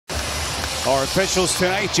Our officials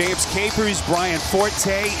tonight, James Capers, Brian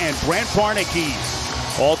Forte, and Brent Barnicky.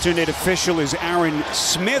 Alternate official is Aaron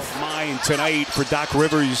Smith. Mine tonight for Doc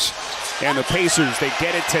Rivers and the Pacers. They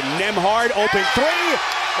get it to Nembhard, open three,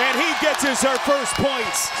 and he gets his first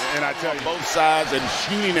points. And I tell you, both sides and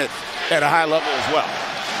shooting it at a high level as well.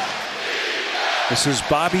 This is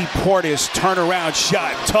Bobby Portis, turnaround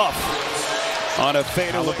shot, tough on a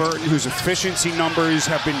fade. Halliburton, whose efficiency numbers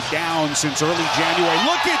have been down since early January.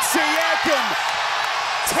 Look at Siakam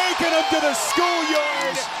taking him to the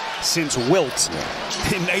schoolyard since Wilt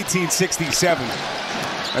in 1967.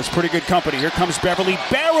 That's pretty good company. Here comes Beverly,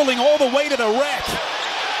 barreling all the way to the rack.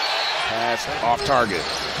 Pass off target.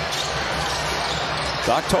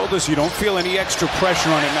 Doc told us you don't feel any extra pressure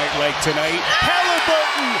on a night like tonight.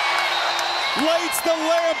 Halliburton lights the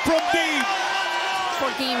lamp from deep. For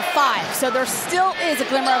Game 5, so there still is a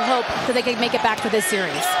glimmer of hope that they can make it back to this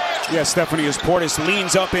series. Yeah, Stephanie, as Portis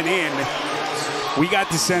leans up and in, we got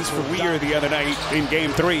the sense for Weir the other night in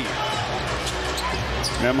Game 3.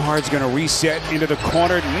 Nembhard's going to reset into the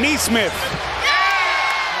corner. Nesmith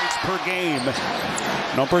points per game.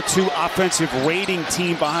 Number 2 offensive rating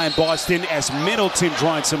team behind Boston as Middleton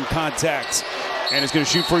drawing some contact and is going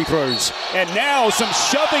to shoot free throws. And now some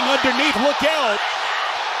shoving underneath. Look out.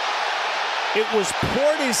 It was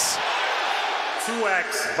Portis. 2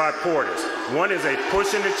 acts by Portis. One is a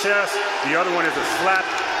push in the chest. The other one is a slap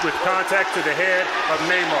with contact to the head of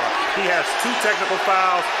Neymar. He has 2 technical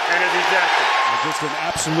fouls and is ejected. Just an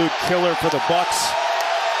absolute killer for the Bucks.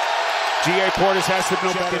 G.A. Portis has to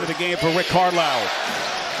know back into the game for Rick Carlisle.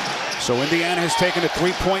 So Indiana has taken a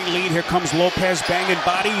 3-point lead. Here comes Lopez banging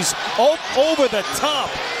bodies over the top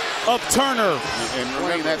of Turner. And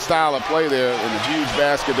running that style of play there, and a huge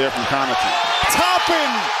basket there from Connaughton.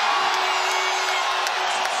 Toppin!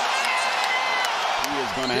 He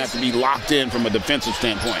is going to have to be locked in from a defensive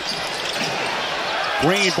standpoint.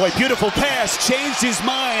 Green, boy, beautiful pass, changed his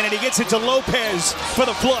mind, and he gets it to Lopez for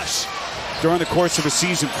the flush during the course of a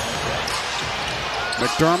season.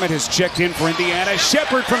 McDermott has checked in for Indiana.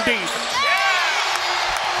 Shepard from deep.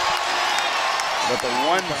 But the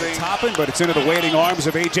one thing... Toppin, but it's into the waiting arms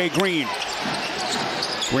of A.J. Green.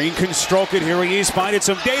 Green can stroke it. Here he is, finding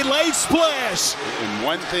some daylight splash. And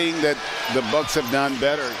one thing that the Bucks have done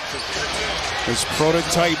better. His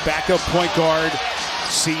prototype backup point guard,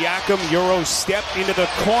 Siakam, Euro step into the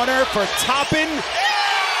corner for Toppin.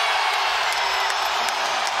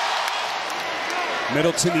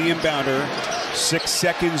 Middleton, the inbounder. 6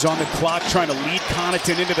 seconds on the clock, trying to lead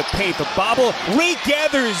Connaughton into the paint. The bobble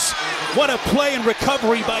regathers. What a play and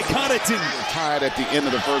recovery by Connaughton. Tied at the end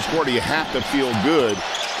of the first quarter, you have to feel good.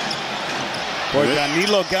 Boy,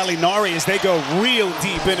 Danilo Gallinari, as they go real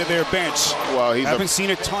deep into their bench. Well, haven't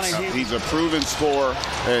seen a ton of him. He's a proven scorer,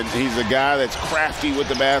 and he's a guy that's crafty with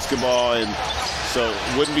the basketball, and so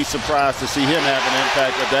wouldn't be surprised to see him have an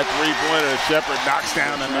impact. But that three-pointer, Shepard knocks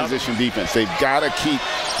down the transition defense. They've got to keep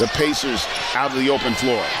the Pacers out of the open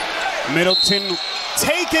floor. Middleton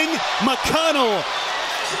taking McConnell.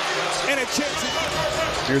 And a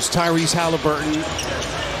chance. Here's Tyrese Halliburton.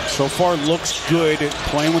 So far looks good,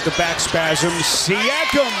 playing with the back spasm.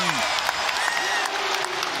 Siakam.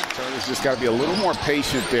 Turner's just got to be a little more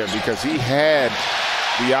patient there because he had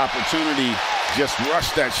the opportunity, just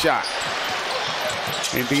rushed that shot.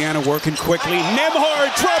 Indiana working quickly.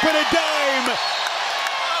 Nembhard dropping a dime.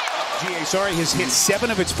 G.A. has hit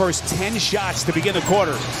 7 of its first 10 shots to begin the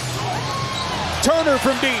quarter. Turner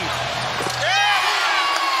from deep.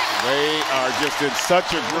 They are just in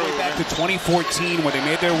such a groove. Back to 2014 when they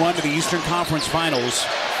made their run to the Eastern Conference Finals.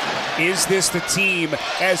 Is this the team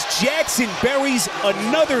as Jackson buries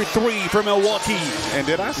another 3 for Milwaukee? And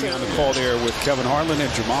did I say on the call there with Kevin Harlan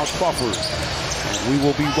and Jamal Crawford? We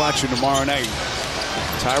will be watching tomorrow night.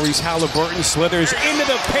 Tyrese Halliburton slithers into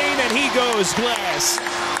the paint and he goes glass.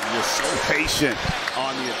 You're so patient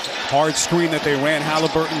on the hard screen that they ran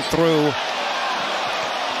Halliburton through.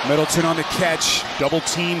 Middleton on the catch, double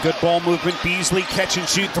team, good ball movement. Beasley catch and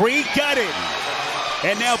shoot 3, got it.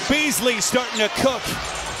 And now Beasley starting to cook.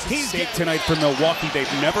 He's tonight for Milwaukee.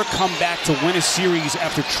 They've never come back to win a series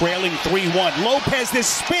after trailing 3-1. Lopez, this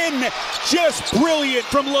spin, just brilliant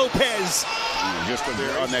from Lopez. Just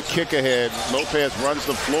there on that kick ahead, Lopez runs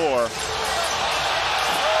the floor.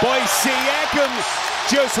 Boy, Siakam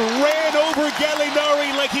just ran over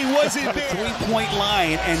Gallinari like he wasn't there. 3-point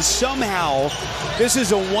line, and somehow this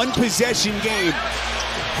is a 1-possession game.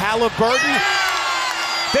 Halliburton,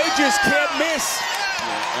 they just can't miss.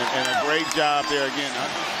 And a great job there again.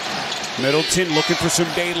 Middleton looking for some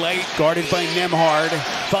daylight, guarded by Nembhard.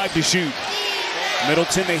 5 to shoot.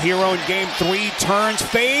 Middleton, the hero in game 3, turns,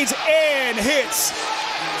 fades, and hits.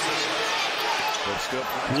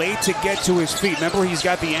 late to get to his feet. Remember, he's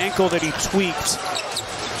got the ankle that he tweaked.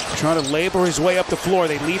 Trying to labor his way up the floor.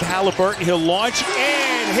 They leave Halliburton. He'll launch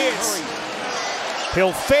and hits.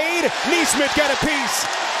 He'll fade. Neesmith got a piece.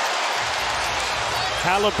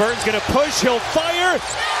 Halliburton's going to push. He'll fire.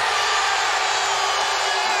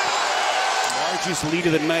 Largest lead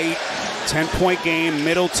of the night. 10-point game.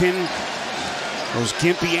 Middleton. Those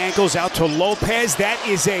gimpy ankles out to Lopez. That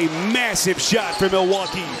is a massive shot for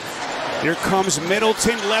Milwaukee. Here comes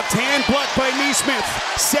Middleton, left hand blocked by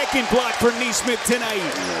Neesmith. Second block for Neesmith tonight.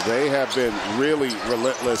 Yeah, they have been really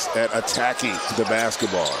relentless at attacking the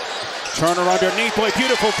basketball. Turner underneath, boy,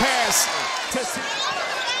 beautiful pass.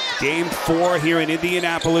 Game 4 here in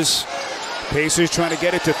Indianapolis. Pacers trying to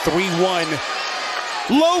get it to 3-1.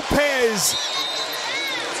 Lopez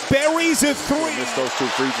buries a 3. They missed those 2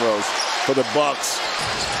 free throws for the Bucks.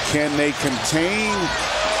 Can they contain?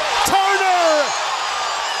 Turner!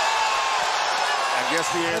 I guess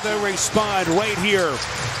the answer. They respond right here.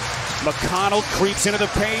 McConnell creeps into the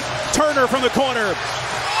paint. Turner from the corner.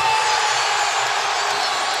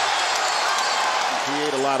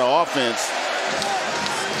 Create a lot of offense.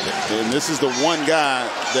 And this is the one guy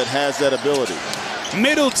that has that ability.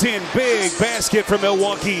 Middleton, big basket for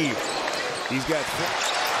Milwaukee. He's got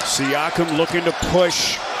Siakam looking to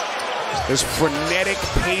push. This frenetic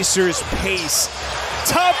Pacers pace.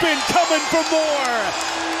 Toppin coming for more.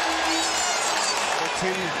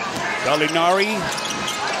 Gallinari.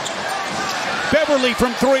 Beverly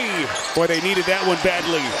from 3. Boy, they needed that one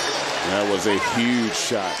badly. That was a huge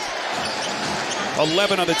shot.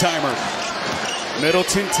 11 on the timer.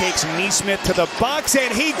 Middleton takes Neesmith to the box,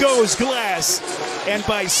 and he goes glass. And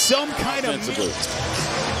by some kind of...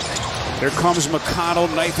 Here comes McConnell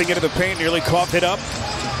knifing into the paint, nearly coughed it up.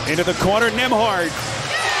 Into the corner, Nembhard.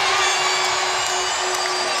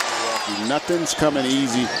 Nothing's coming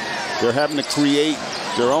easy. They're having to create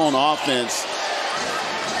their own offense.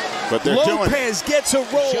 But they're doing it. Lopez gets a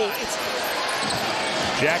roll.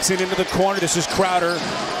 Jackson into the corner. This is Crowder.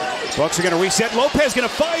 Bucks are going to reset. Lopez going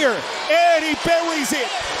to fire. And he buries it.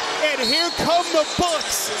 And here come the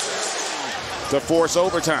Bucks. To force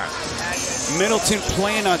overtime. Middleton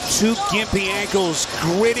playing on 2 gimpy ankles,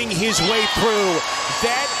 gritting his way through.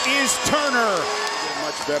 That is Turner. A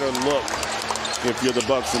much better look if you're the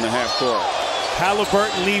Bucks in the half court.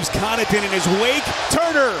 Halliburton leaves Connaughton in his wake.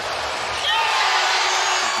 Turner.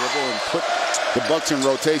 Dribble and put the Bucks in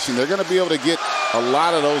rotation. They're going to be able to get a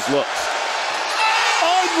lot of those looks.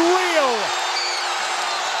 Unreal.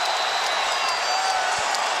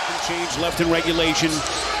 Change left in regulation.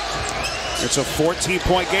 It's a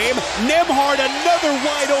 14-point game. Nembhard, another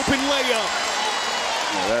wide-open layup.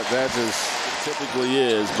 Yeah, that just typically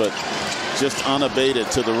is, but just unabated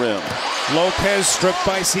to the rim. Lopez stripped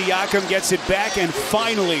by Siakam, gets it back, and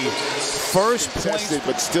finally, first point.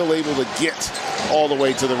 But still able to get all the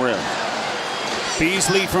way to the rim.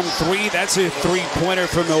 Beasley from 3. That's a 3-pointer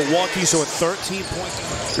for Milwaukee, so a 13-point.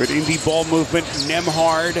 Good indie ball movement.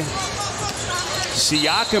 Nembhard.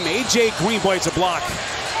 Siakam, A.J. Green, boy, it's a block.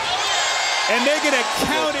 And they're going to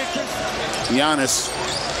count it. Giannis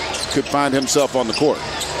could find himself on the court.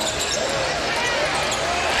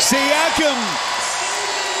 Siakam.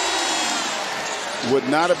 Would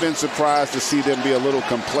not have been surprised to see them be a little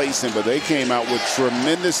complacent, but they came out with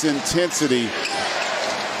tremendous intensity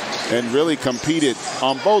and really competed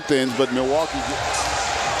on both ends, but Milwaukee...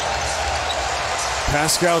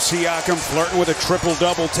 Pascal Siakam flirting with a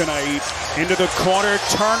triple-double tonight. Into the corner,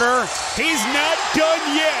 Turner. He's not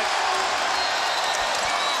done yet.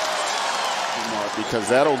 Because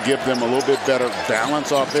that'll give them a little bit better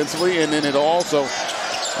balance offensively, and then it'll also,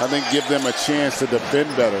 I think, give them a chance to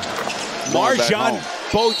defend better. Marjon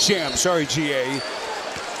Beauchamp, sorry, GA.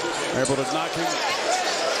 Able to knock him.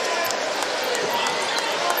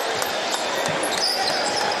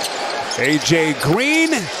 A.J.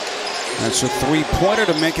 Green. That's a 3-pointer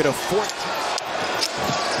to make it a 4.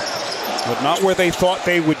 But not where they thought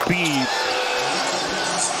they would be.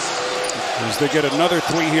 As they get another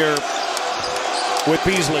 3 here with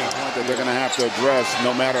Beasley. That they're going to have to address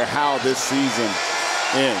no matter how this season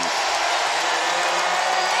ends.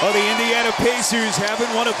 Oh, the Indiana Pacers haven't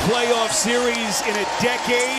won a playoff series in a decade.